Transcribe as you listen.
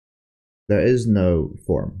there is no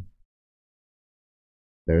form.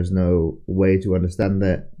 There's no way to understand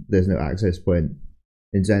that. There's no access point.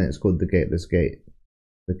 In Zen, it's called the gateless gate,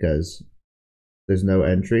 because there's no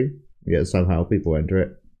entry, yet somehow people enter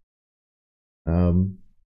it.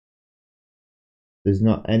 There's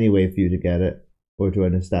not any way for you to get it, or to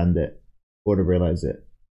understand it, or to realize it,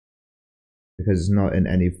 because it's not in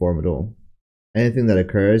any form at all. Anything that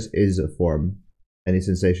occurs is a form. Any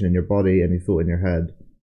sensation in your body, any thought in your head,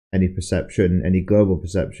 any perception, any global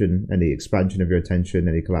perception, any expansion of your attention,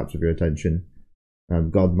 any collapse of your attention,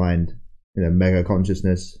 God mind, mega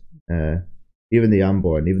consciousness, even the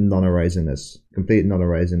unborn, even non-arisingness, complete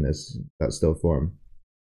non-arisingness, that's still form.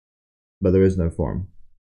 But there is no form.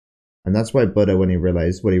 And that's why Buddha, when he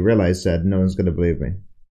realized what he realized, said, no one's going to believe me.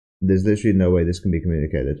 There's literally no way this can be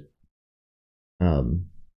communicated.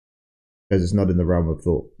 Because it's not in the realm of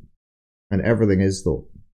thought. And everything is thought.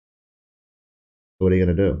 So what are you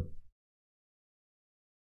going to do?